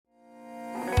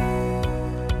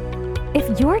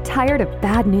If you're tired of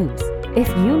bad news, if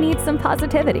you need some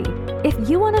positivity, if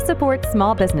you want to support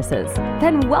small businesses,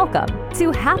 then welcome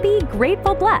to Happy,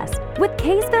 Grateful, Blessed with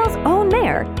Kaysville's own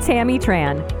mayor, Tammy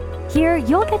Tran. Here,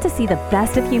 you'll get to see the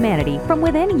best of humanity from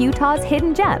within Utah's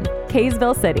hidden gem,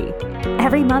 Kaysville City.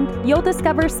 Every month, you'll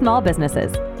discover small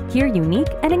businesses, hear unique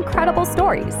and incredible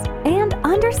stories, and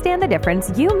understand the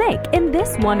difference you make in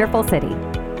this wonderful city.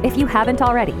 If you haven't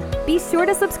already, be sure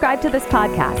to subscribe to this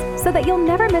podcast so that you'll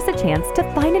never miss a chance to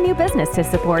find a new business to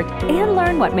support and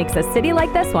learn what makes a city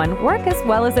like this one work as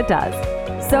well as it does.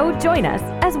 So join us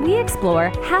as we explore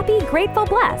Happy, Grateful,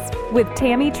 Blessed with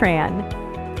Tammy Tran.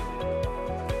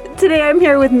 Today I'm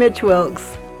here with Mitch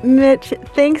Wilkes. Mitch,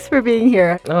 thanks for being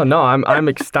here. Oh no, I'm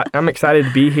excited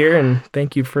to be here, and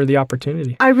thank you for the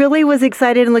opportunity. I really was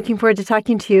excited and looking forward to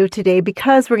talking to you today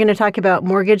because we're going to talk about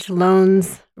mortgage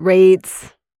loans,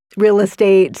 rates, real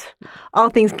estate, all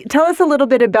things. Tell us a little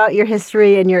bit about your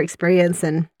history and your experience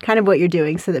and kind of what you're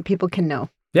doing so that people can know.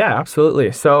 Yeah,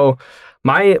 absolutely. So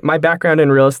my background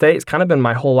in real estate has kind of been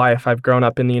my whole life. I've grown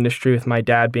up in the industry with my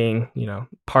dad being,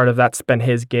 part of that's been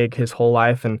his gig his whole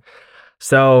life. And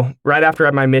so right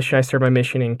after my mission, I served my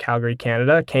mission in Calgary,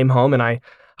 Canada, came home and I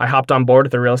hopped on board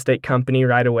with a real estate company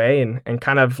right away and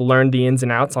kind of learned the ins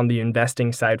and outs on the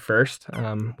investing side first.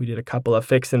 We did a couple of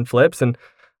fix and flips, and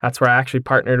that's where I actually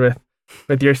partnered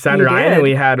with your son, Ryan. And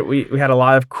we had a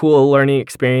lot of cool learning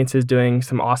experiences doing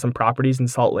some awesome properties in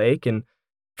Salt Lake. And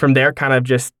from there kind of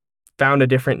just found a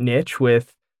different niche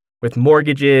with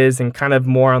mortgages and kind of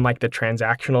more on like the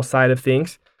transactional side of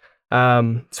things.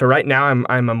 So right now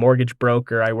I'm a mortgage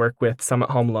broker. I work with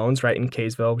Summit Home Loans right in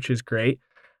Kaysville, which is great.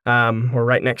 We're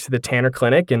right next to the Tanner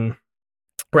Clinic, and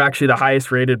we're actually the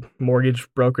highest rated mortgage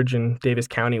brokerage in Davis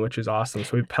County, which is awesome.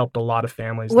 So we've helped a lot of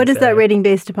families. What is that rating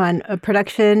based upon?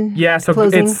 Production? Yeah, so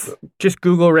closings? It's just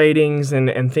Google ratings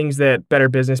and things that Better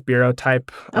Business Bureau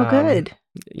type. Oh, good.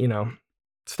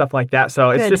 Stuff like that. So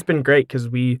it's just been great because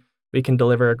we can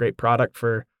deliver a great product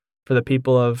for the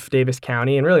people of Davis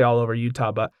County and really all over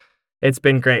Utah. But it's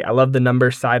been great. I love the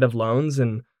numbers side of loans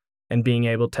and being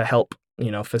able to help,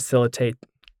 facilitate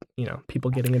people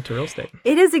getting into real estate.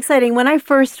 It is exciting. When I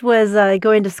first was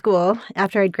going to school,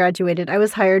 after I'd graduated, I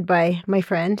was hired by my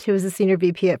friend who was a senior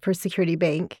VP at First Security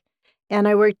Bank, and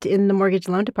I worked in the mortgage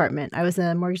loan department. I was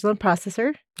a mortgage loan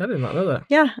processor. I did not know that.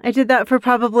 Yeah, I did that for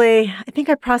I think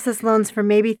I processed loans for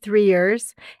maybe 3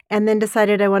 years, and then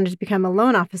decided I wanted to become a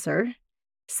loan officer.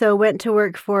 So went to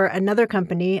work for another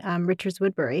company, Richards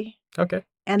Woodbury. Okay.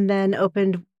 And then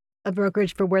opened a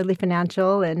brokerage for Worldly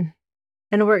Financial and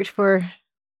worked for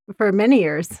many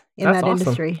years in That's that awesome.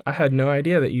 industry. I had no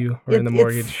idea that you were in the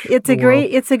mortgage. It's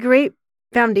a great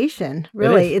foundation,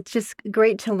 really. It's just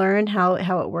great to learn how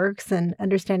it works and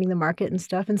understanding the market and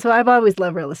stuff. And so I've always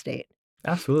loved real estate.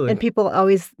 Absolutely. And people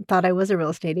always thought I was a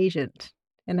real estate agent.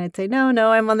 And I'd say, no,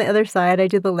 I'm on the other side. I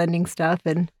do the lending stuff.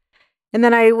 And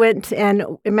then I went and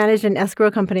managed an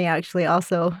escrow company actually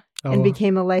also. And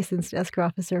became a licensed escrow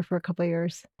officer for a couple of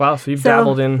years. Wow, so you've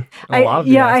dabbled in a lot of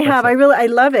the I have. I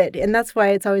love it. And that's why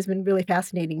it's always been really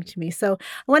fascinating to me. So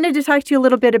I wanted to talk to you a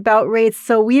little bit about rates.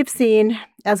 So we've seen,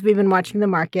 as we've been watching the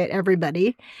market,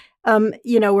 everybody,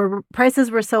 where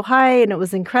prices were so high and it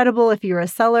was incredible if you were a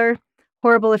seller,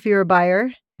 horrible if you were a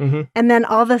buyer. Mm-hmm. And then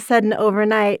all of a sudden,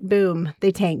 overnight, boom,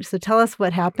 they tanked. So tell us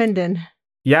what happened.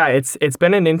 Yeah, it's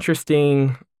been an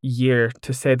interesting year,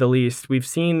 to say the least. We've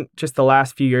seen just the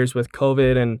last few years with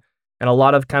COVID and a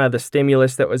lot of kind of the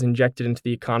stimulus that was injected into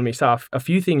the economy. Saw a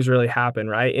few things really happen,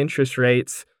 right? Interest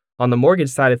rates on the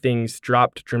mortgage side of things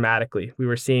dropped dramatically. We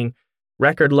were seeing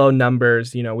record low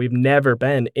numbers. We've never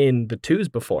been in the twos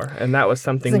before, and that was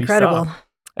something we saw.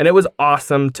 And it was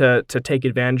awesome to take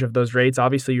advantage of those rates.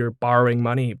 Obviously, you're borrowing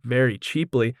money very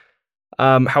cheaply.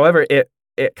 However, it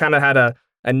kind of had a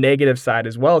negative side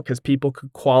as well, because people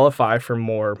could qualify for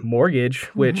more mortgage,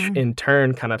 which in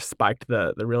turn kind of spiked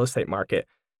the real estate market.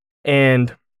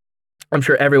 And I'm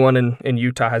sure everyone in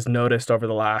Utah has noticed over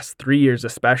the last 3 years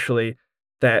especially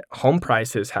that home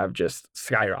prices have just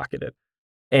skyrocketed.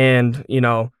 And,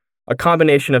 a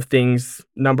combination of things.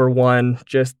 Number one,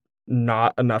 just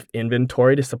not enough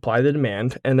inventory to supply the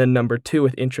demand. And then number two,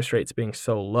 with interest rates being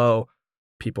so low,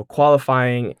 people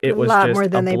qualifying, it was just more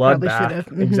than a they probably should bloodbath have.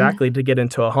 Mm-hmm. Exactly, to get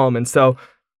into a home. And so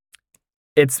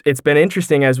it's been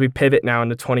interesting as we pivot now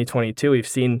into 2022. We've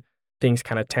seen things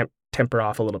kind of temper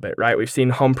off a little bit, right? We've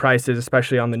seen home prices,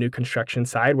 especially on the new construction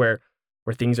side, where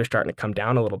things are starting to come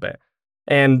down a little bit.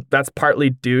 And that's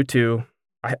partly due to,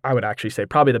 I would actually say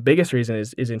probably the biggest reason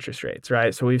is interest rates,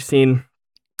 right? So we've seen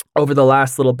over the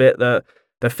last little bit, the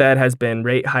Fed has been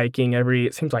rate hiking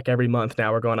it seems like every month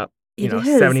now we're going up,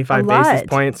 75 basis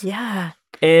points. Yeah.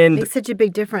 And Makes such a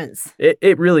big difference.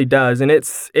 it really does. And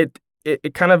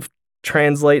it kind of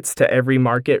translates to every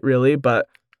market really. But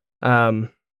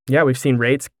yeah, we've seen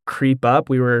rates creep up.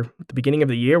 We were at the beginning of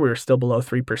the year, we were still below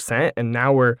 3%. And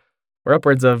now we're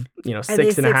upwards of, Are they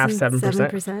 6.5%,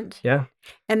 7%. 7%? Yeah.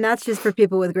 And that's just for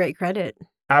people with great credit.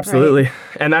 Absolutely.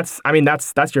 And that's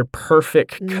your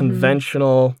perfect Mhm.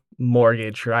 conventional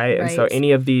mortgage, right? And so Right.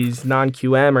 any of these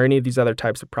non-QM or any of these other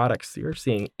types of products, you're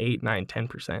seeing 8, 9,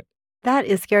 10%. That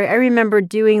is scary. I remember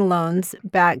doing loans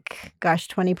back,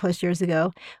 20 plus years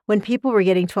ago when people were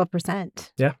getting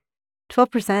 12%. Yeah.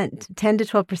 12%, 10 to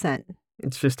 12%.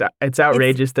 It's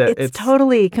outrageous that It's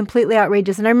totally, completely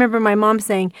outrageous. And I remember my mom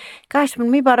saying, gosh,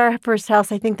 when we bought our first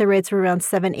house, I think the rates were around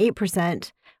 7,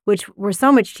 8%, which were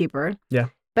so much cheaper. Yeah.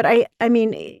 But I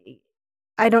mean,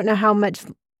 I don't know how much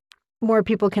more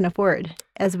people can afford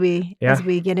as we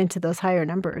get into those higher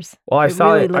numbers. Well, I It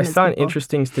saw really an limits people.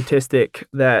 interesting statistic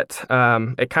that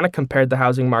it kind of compared the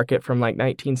housing market from like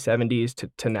 1970s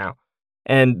to now.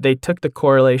 And they took the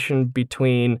correlation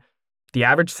between the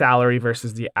average salary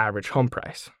versus the average home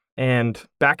price. And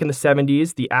back in the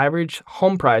 70s, the average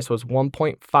home price was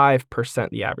 1.5%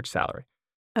 the average salary.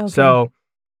 Okay. So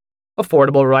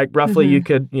affordable, right? Roughly, you Mhm.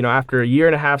 could, after a year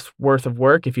and a half's worth of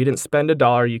work, if you didn't spend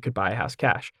 $1, you could buy a house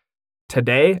cash.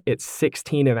 Today, it's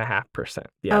 16.5%,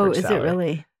 the Oh, average is it salary.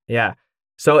 really? Yeah.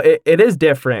 So it is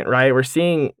different, right? We're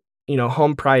seeing,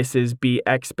 home prices be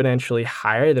exponentially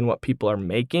higher than what people are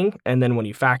making. And then when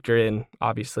you factor in,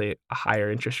 obviously, a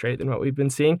higher interest rate than what we've been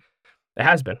seeing, it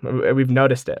has been. We've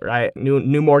noticed it, right?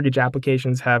 New mortgage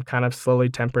applications have kind of slowly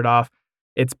tempered off.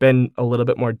 It's been a little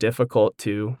bit more difficult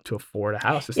to afford a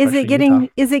house, especially in Utah.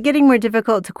 Is it getting more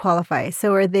difficult to qualify?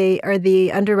 So are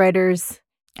the underwriters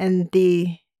and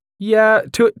the Yeah,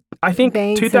 I think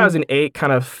banks 2008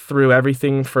 kind of threw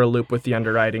everything for a loop with the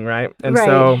underwriting, right? And right.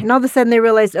 so And all of a sudden they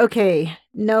realized, okay,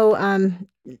 no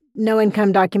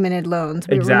income documented loans.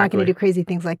 We're not going Exactly. to do crazy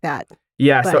things like that.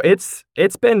 Yeah, so But-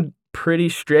 it's been pretty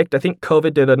strict. I think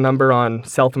COVID did a number on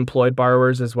self-employed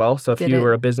borrowers as well. So if Did you it?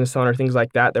 were a business owner, things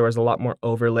like that, there was a lot more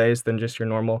overlays than just your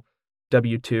normal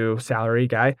W-2 salary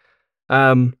guy.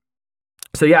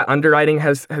 So yeah, underwriting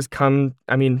has come.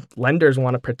 I mean, lenders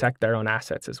want to protect their own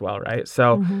assets as well, right?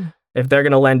 So Mhm. if they're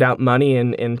going to lend out money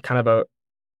in kind of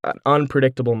an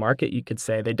unpredictable market, you could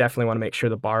say they definitely want to make sure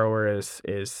the borrower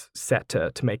is set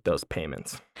to make those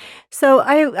payments. So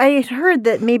I heard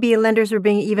that maybe lenders are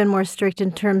being even more strict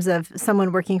in terms of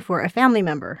someone working for a family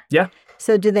member. Yeah.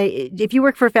 So if you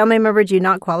work for a family member, do you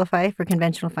not qualify for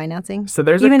conventional financing? So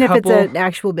there's Even a if it's couple. an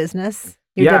actual business,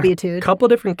 you're Yeah, W-2'd. couple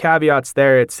different caveats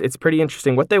there. It's pretty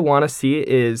interesting. What they want to see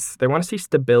is they want to see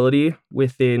stability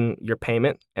within your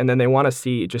payment, and then they want to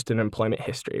see just an employment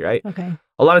history, right? Okay.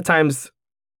 A lot of times,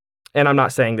 and I'm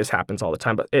not saying this happens all the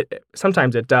time, but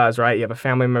sometimes it does, right? You have a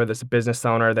family member that's a business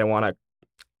owner. They want a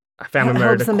family member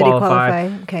Help to somebody qualify.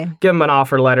 Okay. Give them an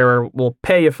offer letter, or we'll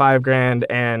pay you $5,000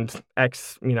 and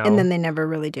X, And then they never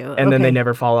really do. and then they Okay.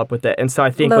 never follow up with it. And so I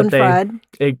think Loan what they fraud.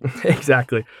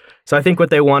 exactly. So I think what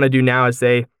they want to do now is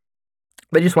they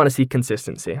just want to see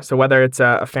consistency. So whether it's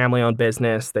a family-owned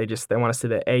business, they want to see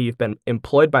that you've been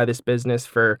employed by this business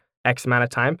for X amount of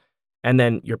time, and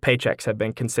then your paychecks have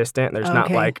been consistent. There's not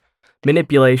Okay. like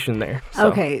manipulation there. So,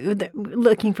 Okay.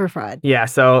 Looking for fraud. Yeah.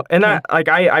 So and Okay. that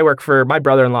I work for my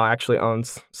brother-in-law actually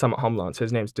owns Summit Home Loans.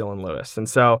 His name's Dylan Lewis, and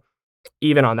so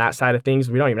even on that side of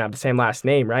things, we don't even have the same last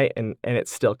name, right? And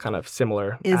it's still kind of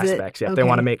similar Is it? aspects. Yeah. They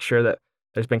want to Okay. make sure that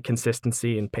there's been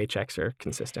consistency and paychecks are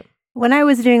consistent. When I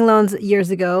was doing loans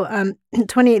years ago,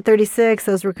 28-36,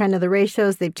 those were kind of the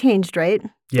ratios. They've changed, right?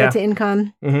 Yeah. Debt to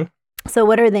income. Mhm. So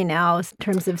what are they now in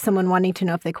terms of someone wanting to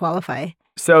know if they qualify?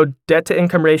 So debt to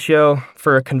income ratio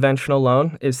for a conventional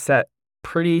loan is set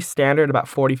pretty standard, about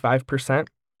 45%.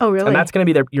 Oh, really? And that's going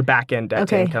to be your back end debt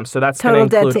to Okay. income. So that's Total going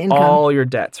to debt to include income. all your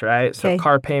debts, right? So Okay.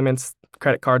 car payments,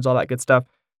 credit cards, all that good stuff.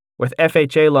 With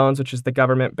FHA loans, which is the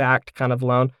government backed kind of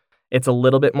loan, it's a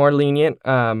little bit more lenient.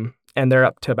 And they're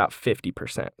up to about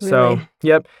 50%. So, Really?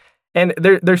 yep. And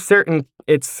there's certain,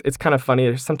 it's kind of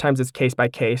funny. Sometimes it's case by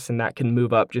case, and that can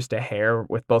move up just a hair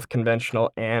with both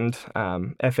conventional and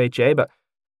FHA. But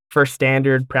for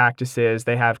standard practices,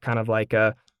 they have kind of like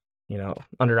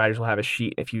underwriters will have a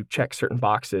sheet. If you check certain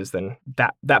boxes, then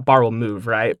that bar will move,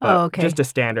 right? But okay. just a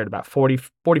standard, about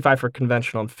 45 for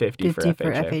conventional and 50 for 50 FHA.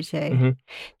 for FHA. Mhm.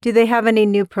 Do they have any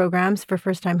new programs for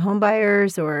first-time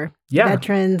homebuyers or Yeah.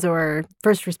 veterans or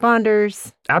first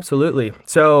responders? Absolutely.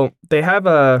 So they have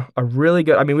a really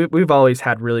good, I mean, we've always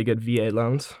had really good VA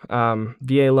loans.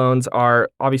 VA loans are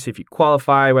obviously if you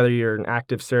qualify, whether you're an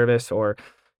active service or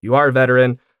you are a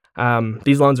veteran,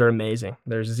 these loans are amazing.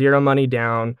 There's zero money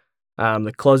down.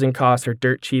 The closing costs are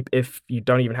dirt cheap if you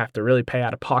don't even have to really pay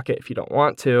out of pocket if you don't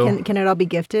want to. Can it all be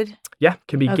gifted? Yeah,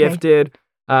 can be Okay. gifted.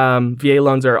 VA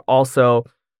loans are also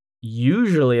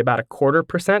usually about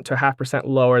 0.25% to 0.5%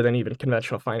 lower than even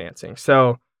conventional financing.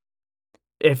 So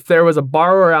if there was a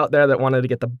borrower out there that wanted to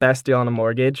get the best deal on a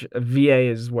mortgage, VA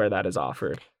is where that is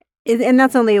offered. And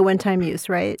that's only a one-time use,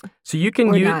 right? So you can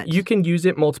Or use not? you can use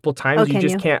it multiple times. Oh, You can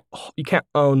just you? can't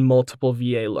own multiple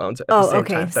VA loans at the Oh, same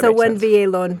okay. time. if that So makes one sense. VA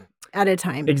loan at a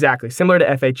time. Exactly. Similar to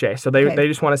FHA. So Okay. they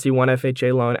just want to see one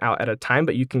FHA loan out at a time,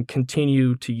 but you can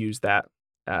continue to use that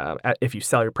if you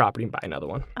sell your property and buy another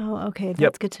one. Oh, okay. That's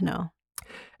Yep. good to know.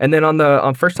 And then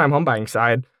on first-time home buying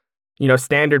side,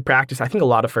 standard practice, I think a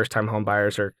lot of first-time home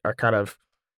buyers are kind of,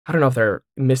 I don't know if they're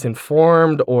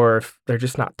misinformed or if they're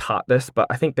just not taught this, but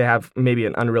I think they have maybe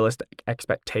an unrealistic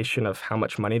expectation of how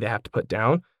much money they have to put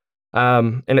down.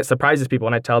 And it surprises people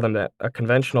when I tell them that a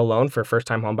conventional loan for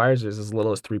first-time home buyers is as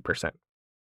little as 3%.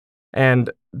 And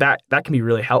that can be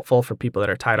really helpful for people that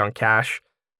are tight on cash.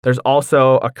 There's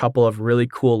also a couple of really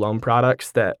cool loan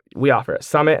products that we offer at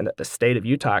Summit and that the state of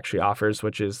Utah actually offers,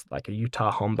 which is like a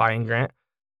Utah home buying grant.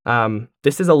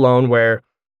 This is a loan where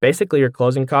basically your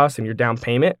closing costs and your down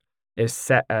payment is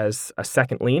set as a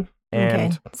second lien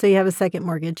and Okay. So you have a second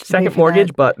mortgage. to pay second for mortgage,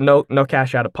 that. but no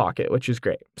cash out of pocket, which is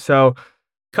great. So a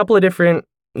couple of different,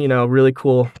 really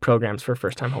cool programs for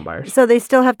first time home buyers. So they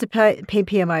still have to pay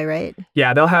PMI, right?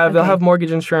 Yeah, they'll Okay. have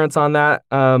mortgage insurance on that.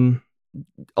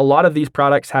 A lot of these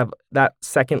products have that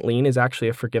second lien is actually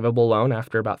a forgivable loan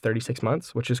after about 36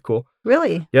 months, which is cool.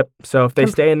 Really? Yep. So if they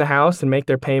Com- stay in the house and make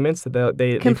their payments, they forgive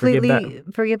that. Completely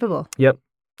forgivable. Yep.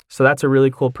 So that's a really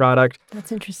cool product.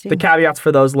 That's interesting. The caveats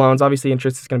for those loans, obviously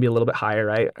interest is going to be a little bit higher,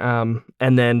 right?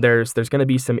 And then there's going to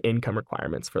be some income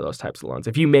requirements for those types of loans.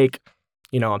 If you make,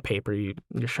 on paper, you're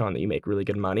showing that you make really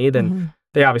good money, then Mhm.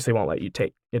 they obviously won't let you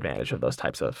take advantage of those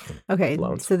types of Okay.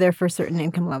 loans. So they're for certain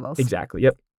income levels. Exactly.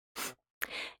 Yep.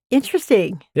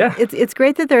 Interesting. Yeah. It's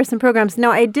great that there are some programs.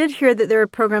 Now, I did hear that there are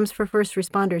programs for first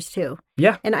responders too.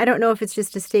 Yeah. And I don't know if it's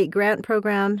just a state grant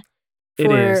program It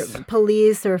for is.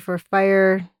 police or for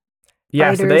fire Yeah.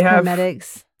 fighters, So they have.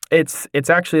 paramedics. It's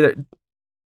actually that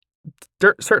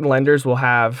certain lenders will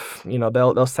have,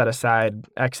 they'll set aside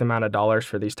X amount of dollars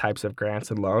for these types of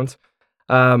grants and loans.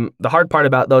 The hard part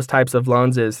about those types of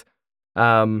loans is,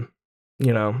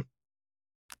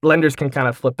 lenders can kind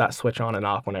of flip that switch on and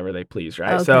off whenever they please,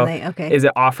 right? Oh, So can they? Okay. is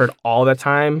it offered all the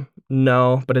time?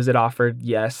 No. But is it offered?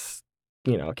 Yes,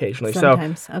 occasionally.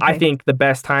 Sometimes. So I Okay. think the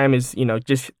best time is,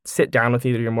 just sit down with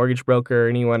either your mortgage broker or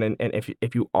anyone. And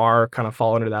if you are kind of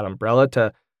fall under that umbrella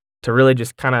to really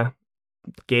just kind of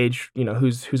gauge,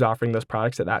 who's offering those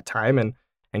products at that time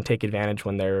and take advantage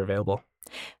when they're available.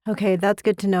 Okay, that's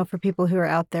good to know for people who are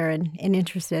out there and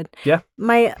interested. Yeah.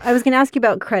 I was going to ask you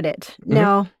about credit. Mhm.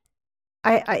 Now,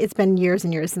 I it's been years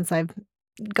and years since I've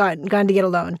gone to get a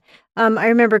loan. I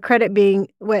remember credit being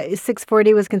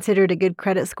 640 was considered a good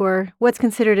credit score. What's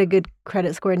considered a good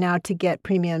credit score now to get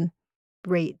premium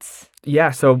rates? Yeah,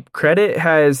 so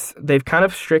they've kind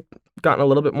of gotten a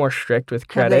little bit more strict with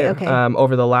Have they? credit Okay.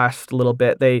 over the last little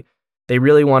bit. They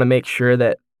really want to make sure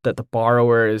that the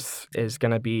borrower is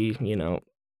going to be,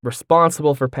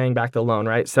 responsible for paying back the loan,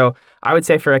 right? So I would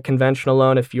say for a conventional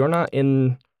loan, if you're not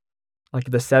in like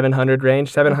the 700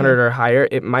 range, 700 or higher,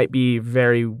 it might be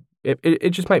it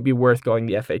just might be worth going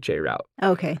the FHA route.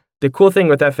 Okay. The cool thing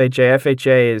with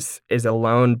FHA is a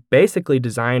loan basically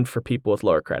designed for people with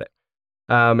lower credit.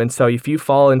 And so if you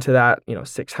fall into that,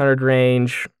 600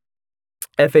 range,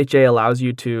 FHA allows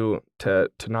you to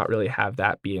not really have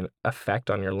that be an effect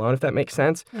on your loan, if that makes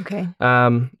sense. Okay.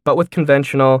 But with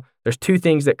conventional, there's two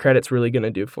things that credit's really going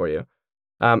to do for you.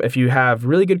 If you have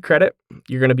really good credit,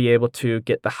 you're going to be able to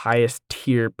get the highest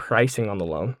tier pricing on the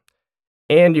loan,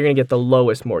 and you're going to get the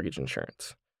lowest mortgage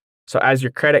insurance. So as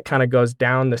your credit kind of goes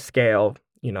down the scale,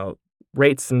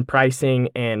 rates and pricing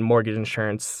and mortgage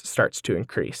insurance starts to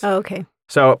increase. Oh, okay.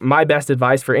 So my best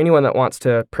advice for anyone that wants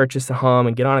to purchase a home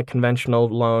and get on a conventional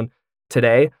loan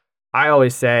today, I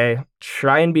always say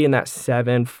try and be in that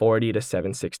 740 to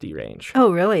 760 range.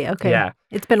 Oh, really? Okay. Yeah.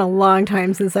 It's been a long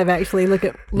time since I've actually looked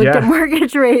at Yeah.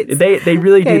 mortgage rates. They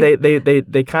really Okay. do.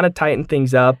 They kind of tighten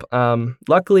things up.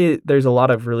 Luckily, there's a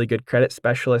lot of really good credit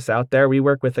specialists out there. We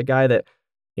work with a guy that,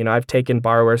 I've taken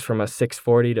borrowers from a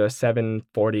 640 to a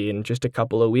 740 in just a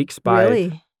couple of weeks by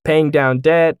Really? paying down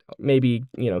debt, maybe,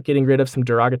 getting rid of some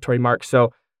derogatory marks.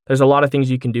 So there's a lot of things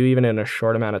you can do even in a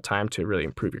short amount of time to really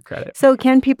improve your credit. So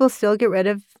can people still get rid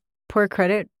of poor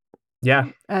credit Yeah.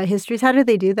 histories? How do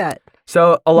they do that?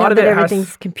 So a lot Now of that it everything's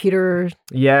has, computer.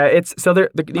 yeah, these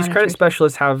monitored. credit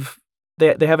specialists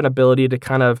they have an ability to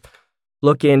kind of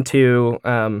look into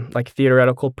like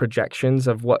theoretical projections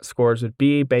of what scores would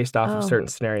be based off of Oh, certain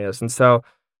scenarios. And so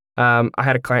I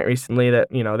had a client recently that,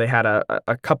 they had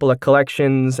a couple of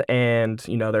collections and,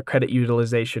 their credit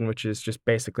utilization, which is just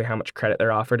basically how much credit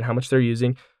they're offered and how much they're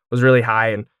using, was really high.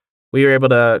 And we were able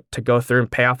to go through and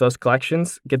pay off those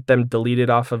collections, get them deleted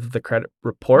off of the credit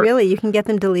report. really? You can get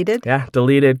them deleted? Yeah,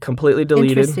 deleted, completely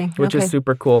deleted, Interesting. which Okay. is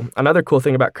super cool. Another cool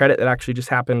thing about credit that actually just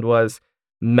happened was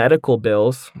medical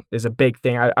bills is a big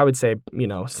thing. I would say,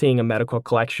 seeing a medical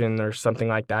collection or something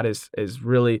like that is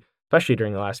really, especially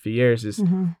during the last few years,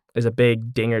 Hmm. is a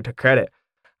big dinger to credit.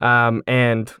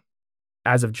 And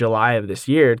as of July of this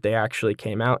year, they actually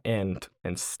came out and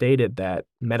stated that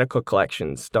medical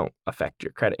collections don't affect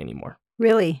your credit anymore.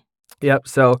 Really? Yep.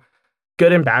 So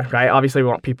good and bad, right? Obviously, we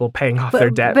want people paying off their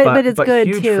debt, But it's good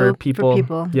huge too for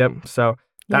people. Yep. So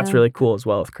that's Yeah, really cool as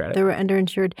well with credit. they were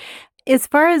underinsured. As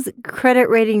far as credit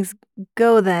ratings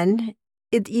go, then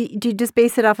do you just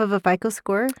base it off of a FICO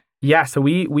score? Yeah, so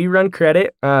we run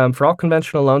credit for all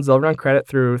conventional loans. They'll run credit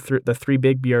through the three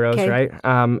big bureaus, Okay. right?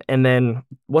 And then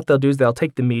what they'll do is they'll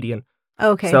take the median.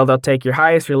 Okay, So they'll take your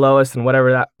highest, your lowest, and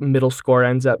whatever that middle score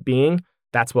ends up being.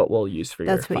 That's what we'll use for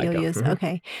that's your what you'll FICO. use. Mhm.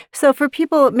 Okay, so for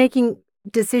people making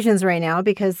decisions right now,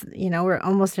 because we're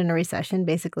almost in a recession.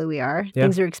 Basically, we are. Yeah.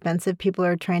 Things are expensive. People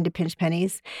are trying to pinch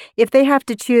pennies. If they have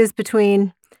to choose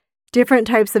between different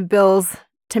types of bills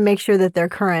to make sure that they're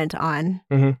current on,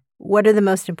 Mhm. what are the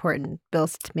most important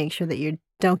bills to make sure that you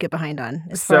don't get behind on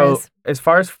as far So as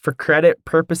far as for credit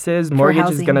purposes, mortgage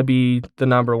is going to housing? be the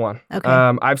number one. Okay.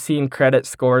 I've seen credit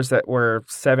scores that were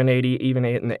 780, even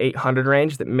in the 800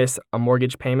 range that miss a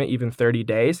mortgage payment even 30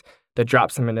 days that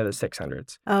drops them into the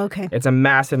 600s. Oh, okay. It's a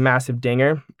massive, massive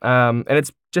dinger. And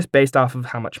it's just based off of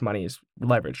how much money is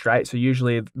leveraged, right? So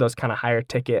usually those kind of higher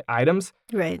ticket items,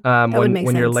 Right. That would make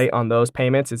when you're sense. late on those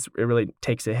payments, it really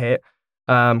takes a hit.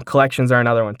 Collections are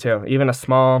another one too. Even a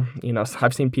small,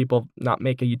 I've seen people not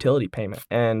make a utility payment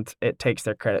and it takes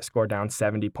their credit score down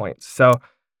 70 points. So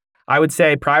I would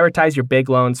say prioritize your big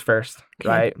loans first, Okay.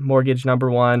 right? Mortgage number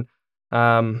one,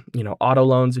 auto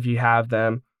loans if you have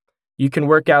them. You can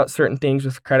work out certain things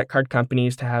with credit card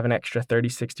companies to have an extra 30,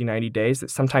 60, 90 days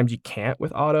that sometimes you can't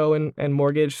with auto and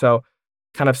mortgage. So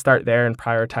kind of start there and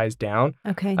prioritize down.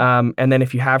 Okay. And then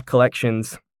if you have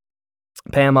collections,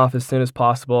 pay them off as soon as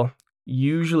possible.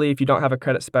 Usually, if you don't have a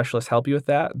credit specialist help you with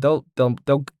that,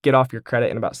 they'll get off your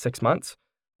credit in about 6 months.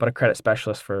 But a credit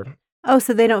specialist Oh,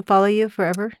 so they don't follow you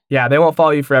forever? yeah, they won't follow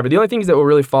you forever. The only things that will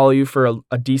really follow you for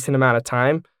a decent amount of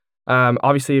time,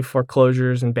 obviously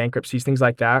foreclosures and bankruptcies, things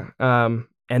like that.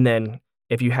 And then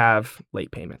if you have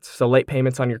late payments, so late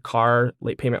payments on your car,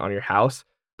 late payment on your house,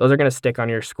 those are going to stick on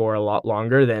your score a lot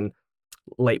longer than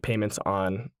late payments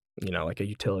on like a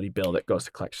utility bill that goes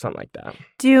to collect, something like that.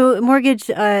 Do mortgage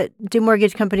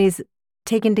companies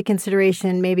take into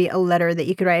consideration maybe a letter that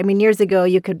you could write? I mean, years ago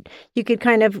you could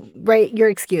kind of write your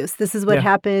excuse. This is what Yeah.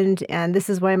 happened and this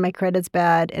is why my credit's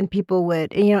bad, and people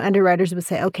would, underwriters would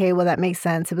say, "Okay, well that makes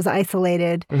sense. It was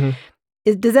isolated." Mhm.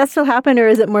 Does that still happen, or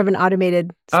is it more of an automated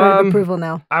sort of approval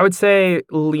now? I would say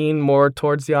lean more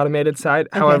towards the automated side.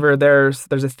 Okay. However, there's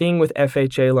a thing with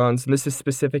FHA loans, and this is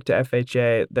specific to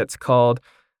FHA, that's called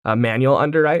manual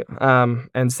underwrite.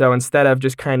 And so instead of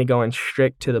just kind of going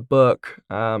strict to the book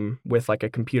with like a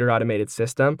computer automated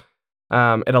system,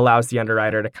 it allows the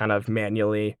underwriter to kind of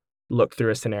manually look through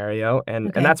a scenario, and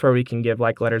Okay. that's where we can give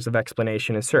like letters of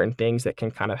explanation and certain things that can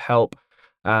kind of help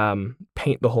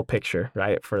paint the whole picture,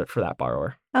 right, for that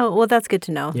borrower. Oh, well, that's good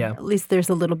to know. Yeah. At least there's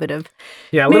a little bit of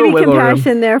Yeah, a maybe little wiggle room.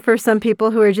 compassion there for some people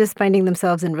who are just finding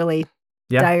themselves in really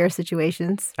Yeah. dire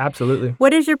situations. Absolutely.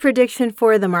 What is your prediction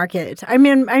for the market? I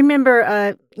mean, I remember,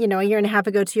 a year and a half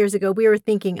ago, 2 years ago, we were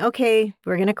thinking, okay,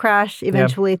 we're going to crash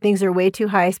eventually. Things are way too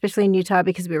high, especially in Utah,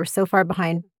 because we were so far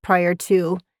behind prior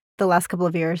to the last couple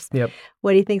of years. Yep.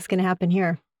 What do you think is going to happen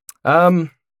here?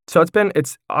 So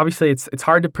it's obviously it's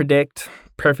hard to predict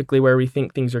perfectly where we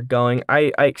think things are going.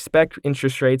 I expect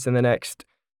interest rates in the next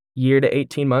year to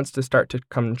 18 months to start to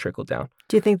come and trickle down.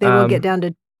 Do you think they will get down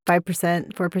to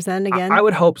 5%, 4% again? I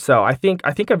would hope so. I think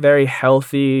a very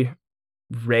healthy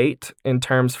rate in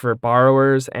terms for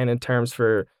borrowers and in terms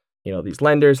for these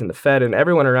lenders and the Fed and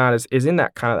everyone around is in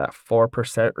that kind of that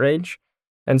 4% range.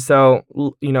 And so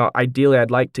ideally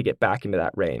I'd like to get back into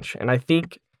that range. And I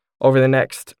think over the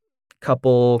next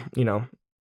couple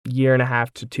year and a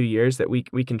half to 2 years that we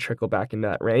can trickle back into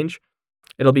that range.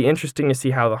 It'll be interesting to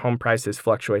see how the home prices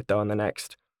fluctuate though in the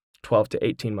next 12 to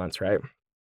 18 months, right?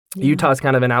 Yeah. Utah's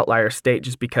kind of an outlier state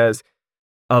just because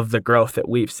of the growth that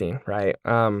we've seen, right?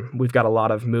 We've got a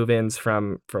lot of move-ins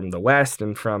from the West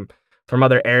and from from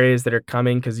other areas that are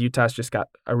coming, because Utah's just got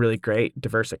a really great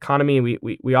diverse economy.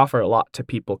 We offer a lot to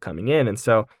people coming in. And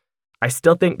so I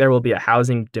still think there will be a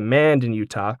housing demand in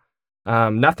Utah.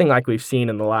 Nothing like we've seen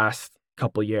in the last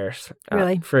couple years.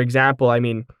 Really? For example, I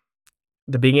mean,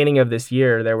 the beginning of this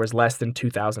year, there was less than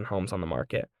 2,000 homes on the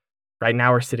market. Right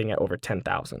now, we're sitting at over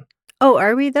 10,000. Oh,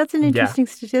 are we? That's an Yeah. interesting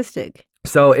statistic.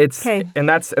 So it's Okay. and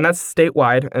that's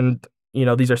statewide, and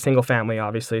these are single family,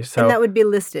 obviously. So And that would be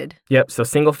listed. yep. So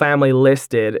single family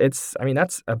listed. That's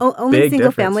a Only big single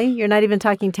difference. family? You're not even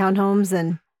talking townhomes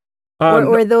and or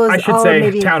No, those I should all say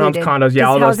maybe townhomes, included? condos, yeah, Just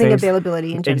all those housing things.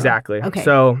 availability in general. Exactly. Okay.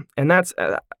 So, and that's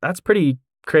pretty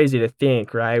crazy to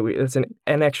think, right? It's an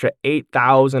extra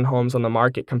 8,000 homes on the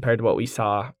market compared to what we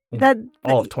saw in That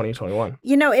all of 2021.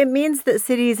 it means that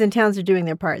cities and towns are doing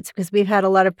their parts because we've had a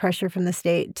lot of pressure from the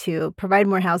state to provide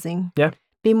more housing. Yeah.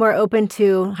 Be more open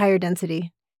to higher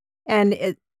density.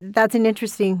 And that's an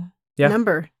interesting Yeah.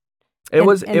 number. It And-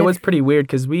 was and it was if- pretty weird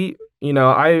because we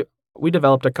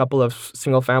developed a couple of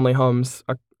single family homes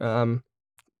kind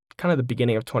of the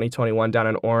beginning of 2021 down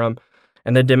in Orem,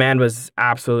 and the demand was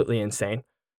absolutely insane.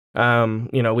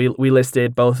 We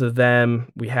listed both of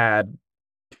them. We had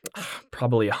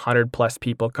probably 100 plus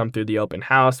people come through the open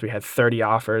house. We had 30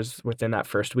 offers within that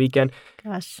first weekend.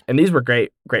 Gosh. And these were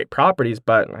great properties,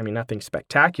 but I mean, nothing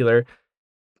spectacular.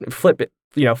 Flip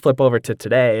over to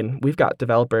today, and we've got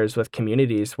developers with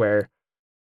communities where,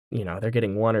 they're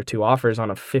getting 1 or 2 offers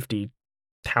on a 50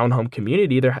 townhome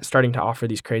community. They're starting to offer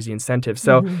these crazy incentives.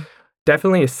 So Mhm.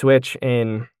 definitely a switch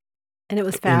in, And it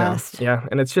was fast. yeah.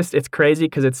 And it's crazy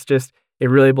because it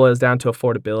really boils down to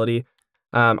affordability.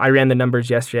 I ran the numbers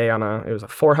yesterday it was a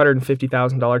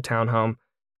 $450,000 townhome.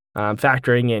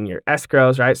 Factoring in your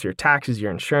escrows, right? So your taxes,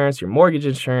 your insurance, your mortgage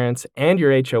insurance, and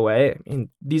your HOA. I mean,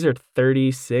 these are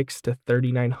 $3,600 to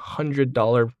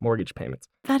 $3,900 mortgage payments.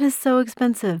 That is so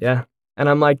expensive. Yeah, and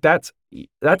I'm like, that's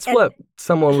what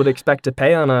someone would expect to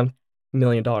pay on a $1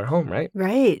 million home, right?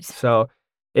 Right. So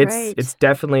Right. it's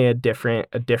definitely a different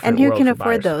And who world can for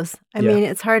afford buyers. those? I Yeah. mean,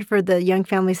 it's hard for the young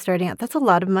families starting out. That's a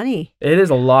lot of money. It is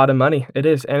a lot of money. It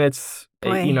is, and it's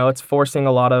Boy. it's forcing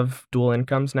a lot of dual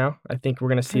incomes now. I think we're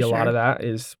going to see For a lot sure. of that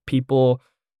is people,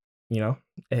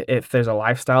 if there's a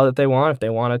lifestyle that they want, if they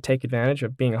want to take advantage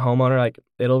of being a homeowner, like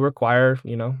it'll require,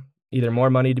 either more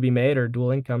money to be made or dual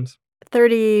incomes.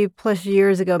 30 plus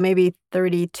years ago, maybe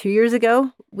 32 years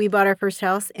ago, we bought our first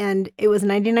house and it was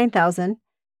 99,000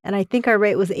 and I think our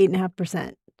rate was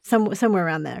 8.5%, somewhere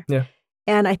around there. Yeah.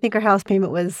 And I think our house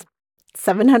payment was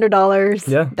 $700.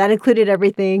 Yeah. That included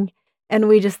everything. And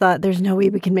we just thought there's no way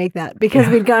we can make that because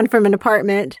Yeah. we'd gone from an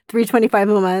apartment,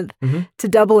 $325 a month, Mhm. to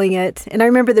doubling it. And I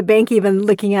remember the bank even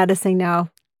looking at us saying, "Now,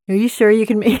 are you sure you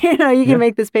can make Yeah.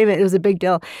 make this payment?" It was a big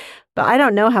deal. But I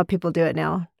don't know how people do it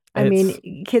now. I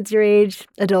mean, kids your age,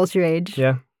 adults your age,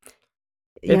 Yeah.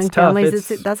 young It's tough. families,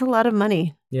 that's a lot of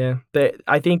money. Yeah.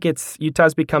 I think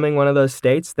Utah's becoming one of those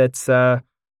states that's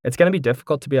it's going to be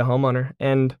difficult to be a homeowner.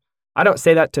 And I don't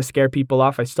say that to scare people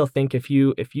off. I still think if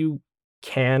you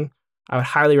can, I would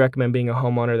highly recommend being a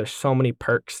homeowner. There's so many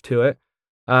perks to it.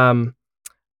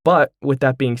 But with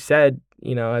that being said,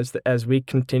 as we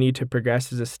continue to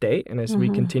progress as a state and as we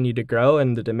Mhm. continue to grow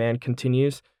and the demand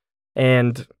continues,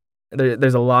 and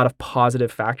there's a lot of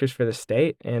positive factors for the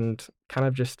state and kind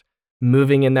of just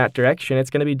moving in that direction, it's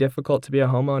going to be difficult to be a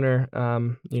homeowner,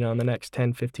 in the next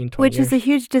 10, 15, 20 Which years. is a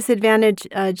huge disadvantage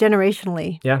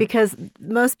generationally. Yeah. Because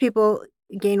most people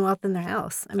gain wealth in their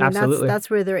house. I mean, Absolutely. that's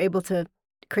where they're able to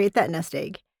create that nest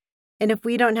egg. And if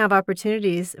we don't have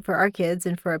opportunities for our kids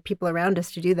and for people around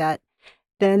us to do that,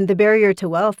 then the barrier to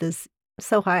wealth is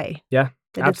so high. Yeah,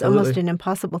 That it's almost absolutely. an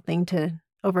impossible thing to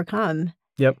overcome.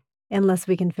 Yep. Unless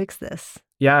we can fix this.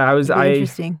 Yeah, It'd be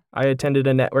interesting. I attended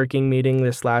a networking meeting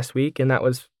this last week, and that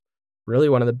was really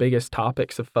one of the biggest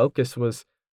topics of focus was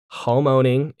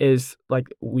homeowning is like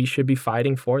we should be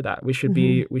fighting for that. We should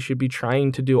be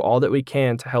trying to do all that we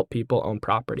can to help people own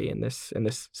property in this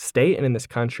state and in this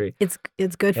country. It's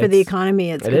good for the It's-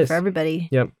 economy. It's it good is. for everybody.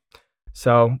 Yep.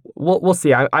 So we'll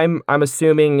see. I'm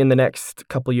assuming in the next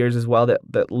couple years as well that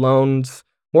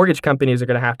mortgage companies are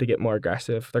going to have to get more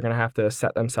aggressive. They're going to have to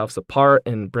set themselves apart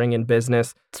and bring in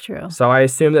business. It's true. So I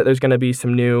assume that there's going to be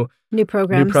some new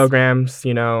programs.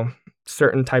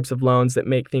 certain types of loans that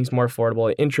make things more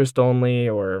affordable, interest only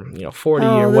or 40 Oh,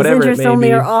 or those whatever it interest may only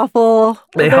be. are awful.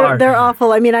 They're They're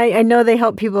awful. I mean, I know they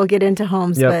help people get into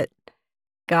homes, Yep. but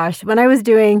gosh, when I was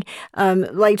doing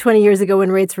like 20 years ago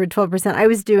when rates were 12%, I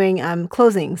was doing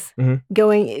closings,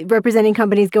 representing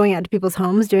companies going out to people's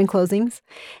homes doing closings,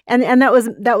 and that was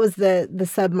the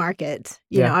sub market,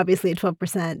 Yeah. obviously at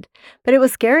 12%, but it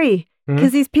was scary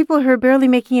Because these people who are barely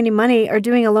making any money are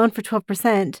doing a loan for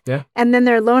 12%. Yeah. And then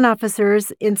their loan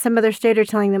officers in some other state are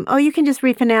telling them, oh, you can just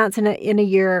refinance in a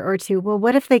year or two. Well,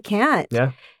 what if they can't?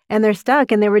 Yeah. And they're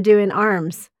stuck, and they were doing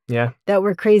ARMs Yeah. that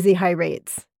were crazy high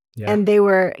rates. Yeah. And they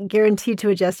were guaranteed to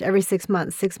adjust every 6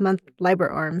 months, 6-month LIBOR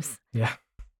ARMs. Yeah.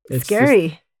 It's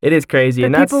scary. It is crazy.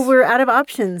 But And people were out of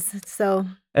options. So.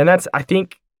 And that's, I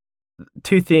think,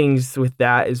 two things with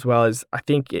that as well as I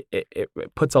think it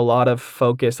puts a lot of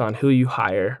focus on who you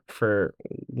hire for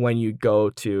when you go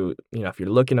to, if you're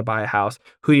looking to buy a house,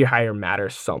 who you hire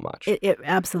matters so much. It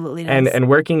absolutely does. And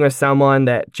working with someone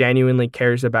that genuinely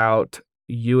cares about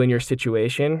you and your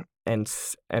situation, and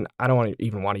I don't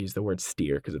even want to use the word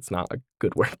steer because it's not a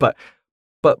good word, but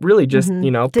really just,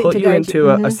 put you into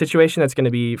a situation that's going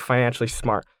to be financially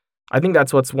smart. I think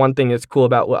that's one thing that's cool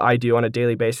about what I do on a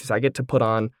daily basis. I get to put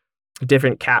on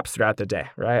different caps throughout the day,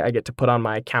 right? I get to put on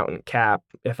my accountant cap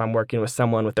if I'm working with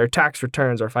someone with their tax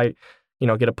returns, or if I,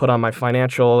 get to put on my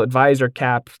financial advisor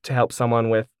cap to help someone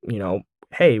with,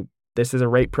 hey, this is a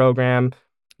rate program,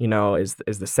 is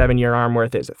the 7-year ARM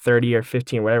worth it? Is it 30 or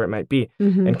 15, whatever it might be,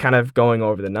 and kind of going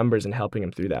over the numbers and helping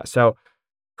them through that. So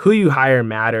who you hire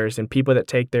matters, and people that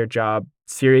take their job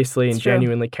seriously and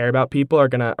genuinely care about people are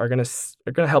gonna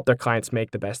help their clients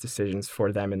make the best decisions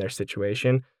for them in their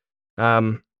situation.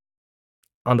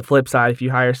 On the flip side, if you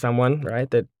hire someone, right,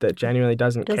 that genuinely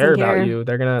doesn't care about you,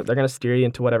 they're gonna steer you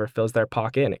into whatever fills their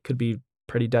pocket, and it could be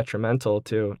pretty detrimental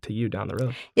to you down the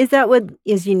road. Is that what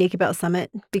is unique about Summit?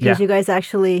 Because you guys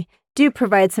actually do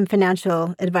provide some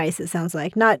financial advice, it sounds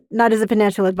like. Not as a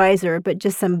financial advisor, but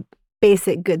just some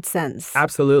basic good sense.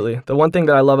 Absolutely. The one thing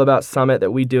that I love about Summit that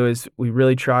we do is we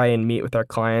really try and meet with our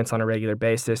clients on a regular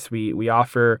basis. We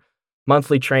offer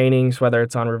monthly trainings, whether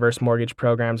it's on reverse mortgage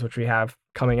programs, which we have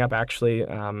coming up actually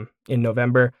in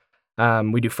November.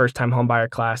 We do first-time homebuyer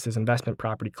classes, investment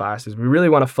property classes. We really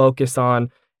want to focus on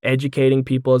educating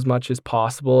people as much as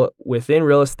possible within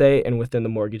real estate and within the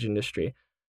mortgage industry.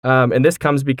 And this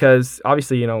comes because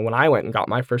obviously, when I went and got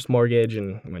my first mortgage,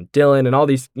 and when Dylan and all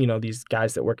these, these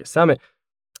guys that work at Summit,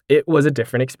 it was a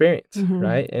different experience,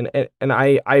 right? And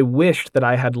I wished that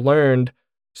I had learned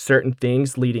certain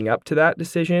things leading up to that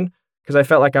decision, because I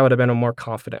felt like I would have been a more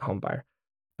confident home buyer.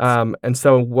 And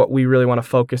so what we really want to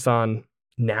focus on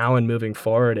now and moving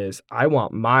forward is I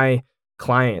want my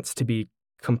clients to be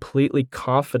completely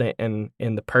confident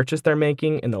in the purchase they're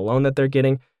making, in the loan that they're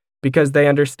getting, because they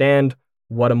understand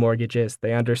what a mortgage is.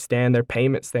 They understand their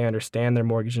payments. They understand their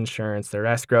mortgage insurance, their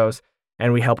escrows,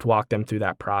 and we helped walk them through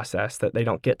that process, that they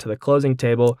don't get to the closing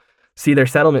table, see their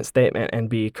settlement statement, and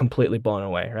be completely blown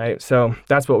away, right? So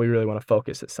that's what we really want to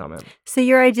focus at Summit. So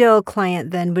your ideal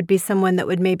client then would be someone that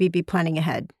would maybe be planning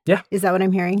ahead. Yeah. Is that what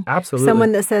I'm hearing? Absolutely.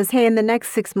 Someone that says, hey, in the next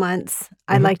 6 months,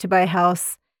 I'd like to buy a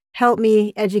house. Help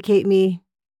me, educate me,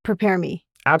 prepare me.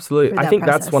 Absolutely. I think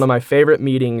that's one of my favorite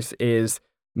meetings, is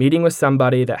meeting with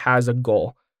somebody that has a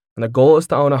goal. And the goal is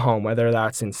to own a home, whether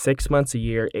that's in 6 months, a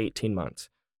year, 18 months.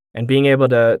 And being able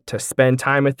to spend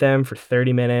time with them for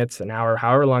 30 minutes, an hour,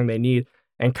 however long they need,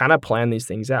 and kind of plan these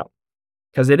things out.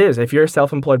 Because it is, if you're a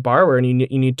self-employed borrower and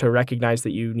you need to recognize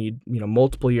that you need,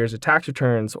 multiple years of tax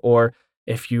returns, or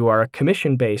if you are a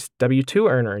commission-based W-2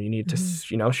 earner, you need to,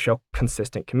 show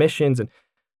consistent commissions, and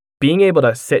being able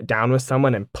to sit down with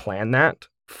someone and plan that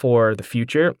for the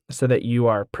future so that you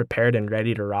are prepared and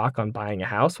ready to rock on buying a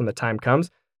house when the time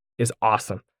comes is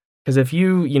awesome. Because if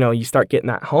you start getting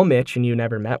that home itch and you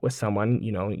never met with someone,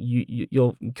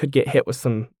 you could get hit with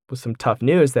some tough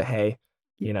news that, hey,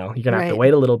 you're going to have to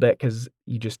wait a little bit because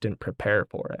you just didn't prepare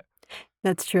for it.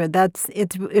 That's true.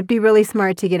 It'd be really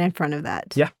smart to get in front of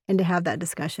that. Yeah. And to have that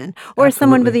discussion. Or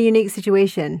someone with a unique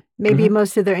situation. Maybe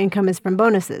most of their income is from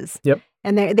bonuses. Yep.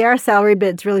 And they are salary, but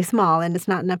it's really small and it's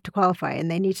not enough to qualify.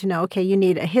 And they need to know, okay, you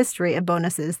need a history of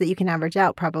bonuses that you can average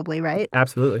out probably, right?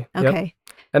 Absolutely. Okay. Yep.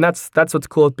 And that's what's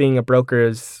cool with being a broker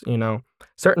is,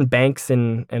 certain banks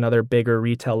and other bigger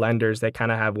retail lenders, they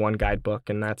kind of have one guidebook,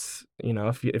 and that's,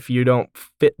 if you don't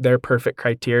fit their perfect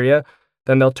criteria,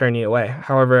 then they'll turn you away.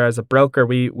 However, as a broker,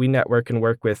 we network and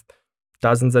work with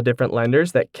dozens of different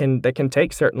lenders that can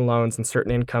take certain loans in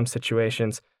certain income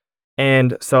situations.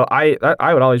 And so I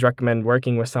would always recommend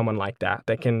working with someone like that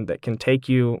can take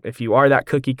you, if you are that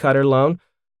cookie cutter loan,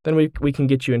 then we can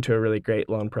get you into a really great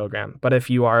loan program. But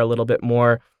if you are a little bit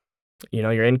more,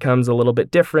 your income's a little bit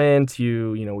different,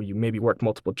 you maybe work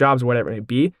multiple jobs or whatever it may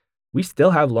be, we still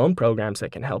have loan programs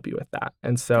that can help you with that.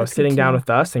 And so sitting down with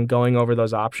us and going over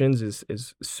those options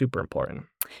is super important.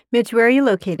 Mitch, where are you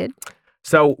located?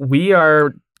 So we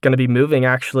are going to be moving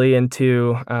actually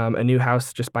into a new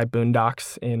house just by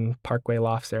Boondocks in Parkway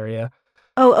Lofts area.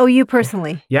 Oh, you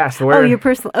personally. Yeah, so Oh, you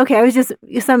personally. Okay, I was just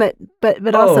Summit,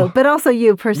 but also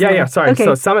you personally. Yeah, sorry. Okay.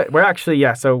 So Summit, we're actually,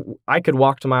 so I could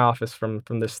walk to my office from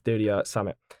this studio at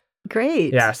Summit.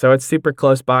 Great. Yeah, so it's super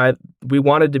close by. We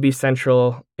wanted to be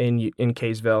central in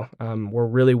Kaysville. We're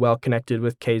really well connected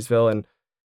with Kaysville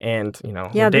and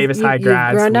we're Davis High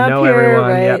grads. You've grown up know here, everyone.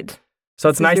 right? Yep. So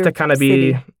it's This is nice your to kind of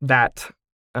city. be that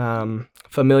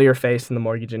familiar face in the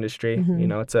mortgage industry.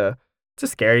 Mhm. It's a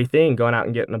scary thing going out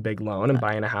and getting a big loan and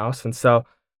buying a house. And so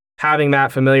having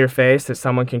that familiar face that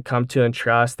someone can come to and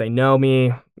trust, they know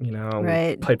me,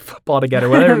 Right. we played football together,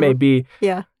 whatever it may be.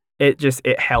 Yeah.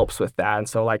 It helps with that. And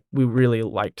so we really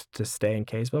liked to stay in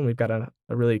Kaysville, and we've got a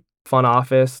really fun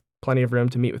office, plenty of room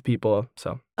to meet with people.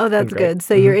 So Oh, it's that's been great. good.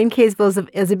 So you're in Kaysville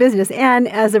as a business and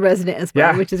as a resident as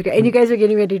well, Yeah. which is great. And you guys are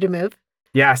getting ready to move.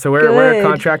 Yeah, so we're a Good.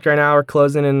 contract right now. We're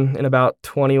closing in about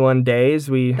 21 days.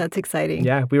 That's exciting.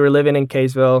 Yeah, we were living in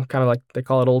Kaysville, kind of like they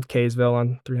call it Old Kaysville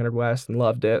on 300 West, and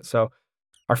loved it. So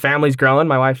our family's growing.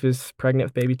 My wife is pregnant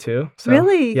with baby 2. So,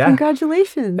 Really? Yeah.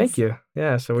 Congratulations. Thank you.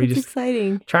 Yeah, so we That's just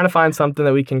exciting. trying to find something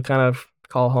that we can kind of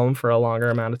call home for a longer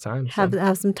amount of time. So,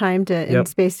 Have some time and Yep.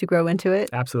 space to grow into it.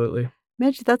 absolutely.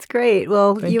 Mitch, that's great.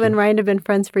 Well, Thank you and you. Ryan have been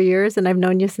friends for years, and I've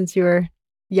known you since you were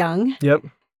young. Yep.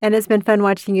 And it's been fun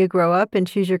watching you grow up and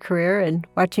choose your career and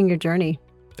watching your journey.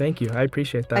 Thank you. I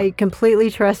appreciate that. I completely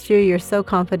trust you. You're so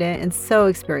confident and so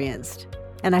experienced.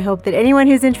 And I hope that anyone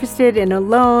who's interested in a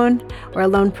loan or a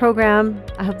loan program,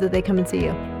 I hope that they come and see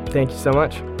you. Thank you so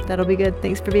much. That'll be good.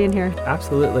 Thanks for being here.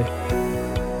 Absolutely.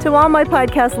 To all my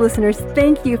podcast listeners,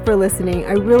 thank you for listening.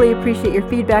 I really appreciate your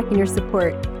feedback and your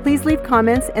support. Please leave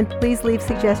comments and please leave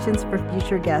suggestions for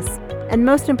future guests. And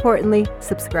most importantly,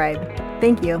 subscribe.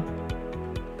 Thank you.